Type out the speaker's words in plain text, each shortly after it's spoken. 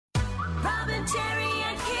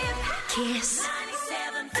Kiss.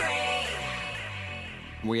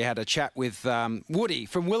 We had a chat with Woody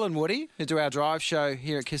from Will and Woody, who do our drive show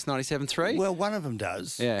here at Kiss 97.3. Well, one of them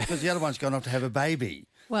does. Yeah. Because the other one's gone off to have a baby.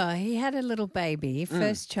 Well, he had a little baby,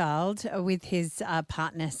 first child, with his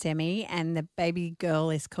partner, Semi, and the baby girl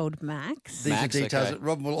is called Max. These Max, are details okay. that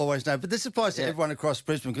Robin will always know. But this applies to everyone across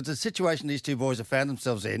Brisbane because the situation these two boys have found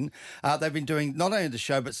themselves in, they've been doing not only the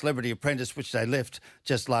show but Celebrity Apprentice, which they left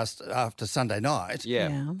just after Sunday night.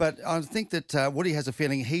 Yeah. But I think that Woody has a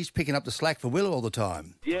feeling he's picking up the slack for Will all the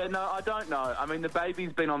time. Yeah, no, I don't know. I mean, the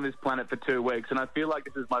baby's been on this planet for 2 weeks, and I feel like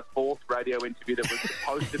this is my fourth radio interview that was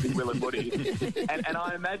supposed to be Will and Woody. And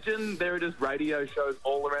I imagine there are just radio shows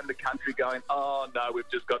all around the country going, oh, no, we've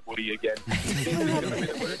just got Woody again.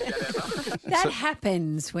 That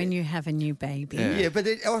happens when you have a new baby. Yeah, but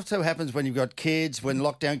it also happens when you've got kids, when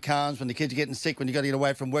lockdown comes, when the kids are getting sick, when you've got to get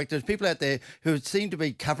away from work. There's people out there who seem to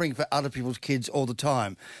be covering for other people's kids all the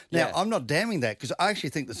time. Now, Yeah. I'm not damning that because I actually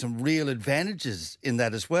think there's some real advantages in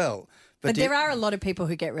that as well. But there are a lot of people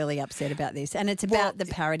who get really upset about this, and it's about the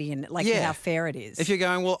parity and yeah. how fair it is. If you're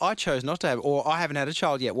going, well, I chose not to have, or I haven't had a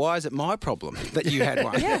child yet, why is it my problem that you had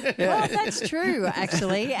one? Well, that's true,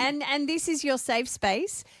 actually. And this is your safe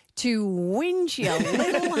space to whinge your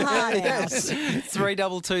little heart out.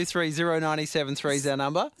 3223097.3 is our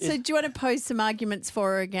number. So do you want to pose some arguments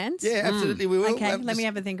for or against? Yeah, absolutely, we will. Okay, let me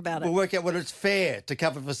have a think about it. We'll work out whether it's fair to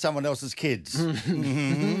cover for someone else's kids.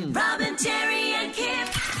 Robin, Terry, and Kip.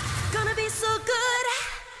 Gonna be so good.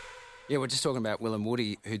 Yeah, we're just talking about Will and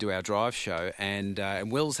Woody, who do our drive show, and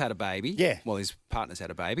Will's had a baby. Yeah. Well, his partner's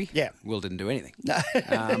had a baby. Yeah. Will didn't do anything.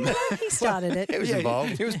 He started it. He was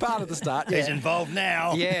involved. He was part of the start. He's involved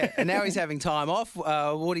now. Yeah, and now he's having time off.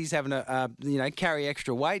 Woody's having to, carry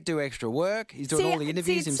extra weight, do extra work. He's doing all the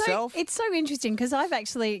interviews it's himself. It's so interesting because I've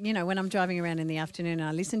actually, when I'm driving around in the afternoon and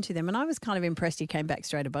I listen to them, and I was kind of impressed he came back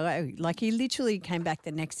straight away. Like he literally came back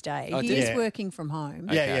the next day. Oh, He did is he? working from home.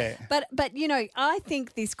 Yeah. But I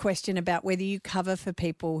think this question about whether you cover for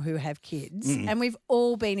people who have kids, and we've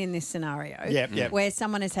all been in this scenario Yep. where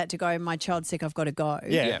someone has had to go, my child's sick, I've got to go.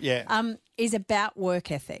 Yeah. Is about work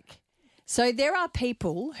ethic. So there are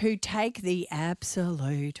people who take the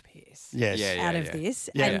absolute piss Yes. Yeah. out of this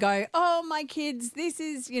Yeah. and go, oh, my kids, this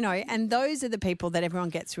is, and those are the people that everyone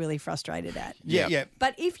gets really frustrated at. Yeah.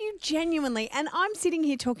 But if you genuinely, and I'm sitting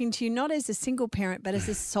here talking to you not as a single parent, but as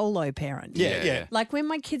a solo parent. Yeah. Like when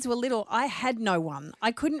my kids were little, I had no one.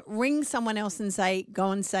 I couldn't ring someone else and say,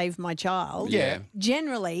 go and save my child. Yeah.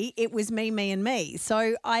 Generally, it was me, me, and me.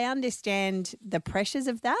 So I understand the pressures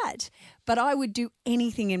of that, but I would do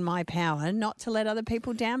anything in my power not to let other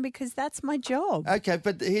people down because that's my job. Okay,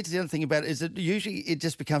 but here's the other thing about it is that usually it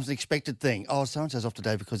just becomes an expected thing. Oh, so-and-so's off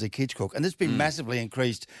today because their kids cook. And this has been massively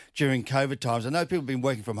increased during COVID times. I know people have been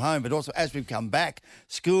working from home, but also as we've come back,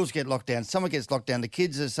 schools get locked down, summer gets locked down, the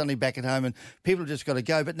kids are suddenly back at home and people have just got to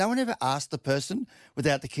go. But no one ever asked the person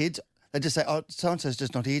without the kids. They just say, oh, so-and-so's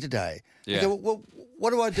just not here today. Yeah. You go, well,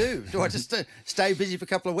 what do I do? Do I just stay busy for a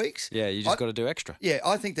couple of weeks? Yeah, you just got to do extra. Yeah,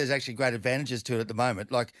 I think there's actually great advantages to it at the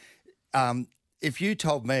moment. Like, if you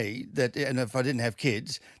told me that, and if I didn't have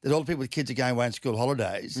kids, that all the people with kids are going away on school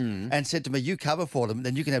holidays and said to me, you cover for them,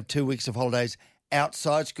 then you can have 2 weeks of holidays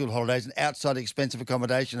outside school holidays and outside expensive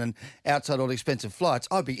accommodation and outside all expensive flights,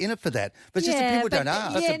 I'd be in it for that. But it's just that people don't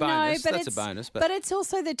ask. That's a bonus. but That's a it's- bonus, but- But it's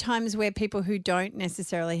also the times where people who don't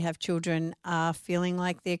necessarily have children are feeling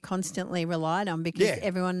like they're constantly relied on because Yeah.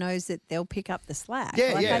 everyone knows that they'll pick up the slack.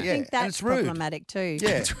 Yeah, like, yeah, I yeah. think And that's it's rude. problematic too. Yeah,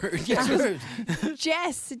 It's rude. It's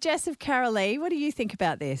rude. Jess of Carolee, what do you think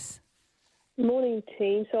about this? Morning,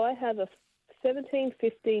 team. So I have a 17,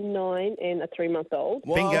 15, 9 and a 3-month-old.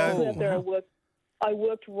 Bingo. Out there I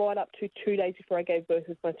worked right up to 2 days before I gave birth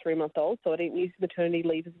with my 3-month-old, so I didn't use maternity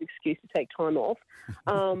leave as an excuse to take time off.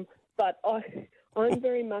 But I'm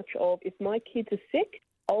very much of, if my kids are sick,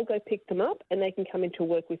 I'll go pick them up and they can come into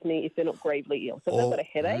work with me if they're not gravely ill. So if I've got a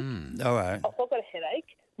headache, All right. if I've got a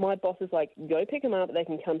headache, my boss is like, go pick them up, they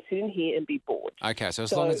can come sit in here and be bored. Okay, so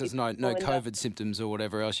as So long as there's if no you find out- COVID symptoms or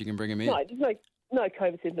whatever else, you can bring them in. No, there's no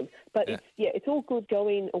COVID symptoms. But it's all good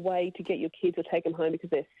going away to get your kids or take them home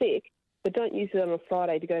because they're sick, but don't use it on a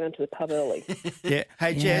Friday to go down to the pub early. Yeah.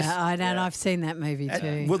 Hey, Jess. Yeah, I know. I've seen that movie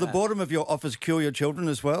too. Will the boredom of your office cure your children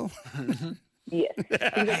as well? Yes.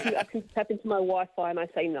 I can tap into my Wi-Fi and I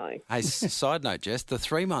say no. Hey, side note, Jess, the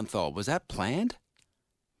 3-month-old, was that planned?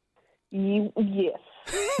 Yes.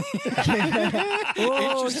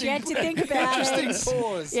 Oh, you had to think about Interesting it.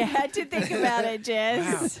 pause. You had to think about it,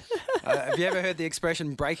 Jess. Have you ever heard the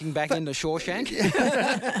expression breaking back into Shawshank?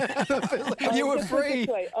 You were free. This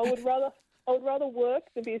way, I would rather I would rather work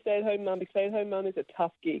than be a stay-at-home mum, because stay-at-home mum is a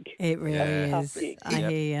tough gig. It really Tough is. gig. I hear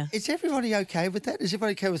you. Is everybody okay with that? Is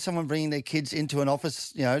everybody okay with someone bringing their kids into an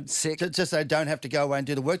office, Sick. just so they don't have to go away and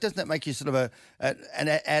do the work? Doesn't that make you sort of an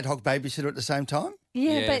ad hoc babysitter at the same time?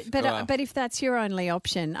 Yeah, Yeah, but if that's your only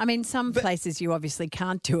option, I mean, some places you obviously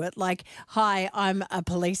can't do it. Like, hi, I'm a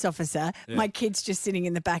police officer. My kid's just sitting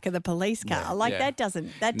in the back of the police car. Like Yeah. that doesn't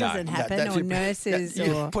happen. that's Or it. nurses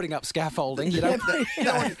or Putting up scaffolding. You don't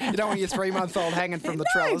want your 3-month-old hanging from the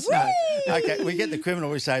trellis. No. Okay, we get the criminal.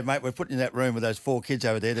 We say, mate, we're putting you in that room with those 4 kids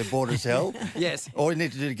over there. They're bored as hell. Yes. All you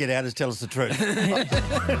need to do to get out is tell us the truth.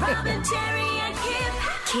 Robin, Terry, and Kip.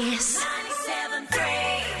 Kiss.